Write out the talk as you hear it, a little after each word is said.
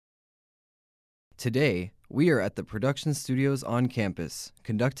Today, we are at the production studios on campus,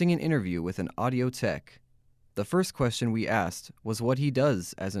 conducting an interview with an audio tech. The first question we asked was what he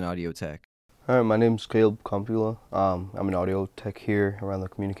does as an audio tech. Hi, my name's Caleb Compula. I'm an audio tech here around the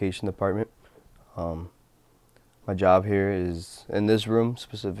communication department. My job here is in this room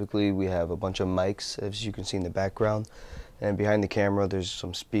specifically. We have a bunch of mics, as you can see in the background, and behind the camera there's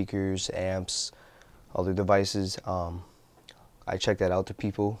some speakers, amps, other devices. I check that out to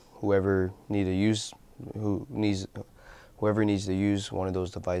people, whoever needs to use one of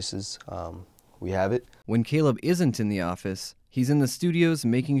those devices. We have it. When Caleb isn't in the office, he's in the studios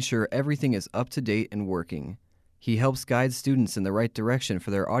making sure everything is up to date and working. He helps guide students in the right direction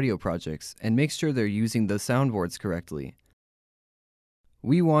for their audio projects and makes sure they're using the soundboards correctly.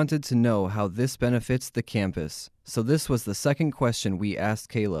 We wanted to know how this benefits the campus, so this was the second question we asked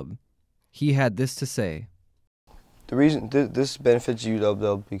Caleb. He had this to say. The reason this benefits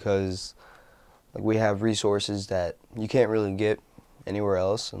UW because we have resources that you can't really get anywhere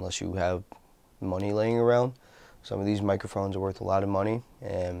else unless you have money laying around. Some of these microphones are worth a lot of money,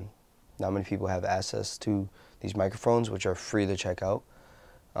 and not many people have access to these microphones, which are free to check out.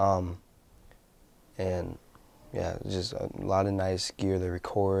 And yeah, just a lot of nice gear to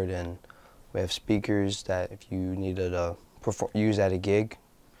record, and we have speakers that if you needed to use at a gig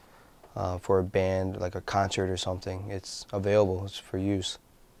for a band, like a concert or something, it's available, it's for use.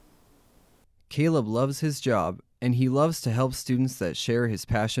 Caleb loves his job, and he loves to help students that share his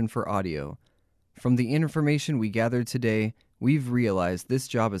passion for audio. From the information we gathered today, we've realized this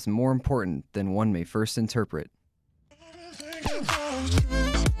job is more important than one may first interpret.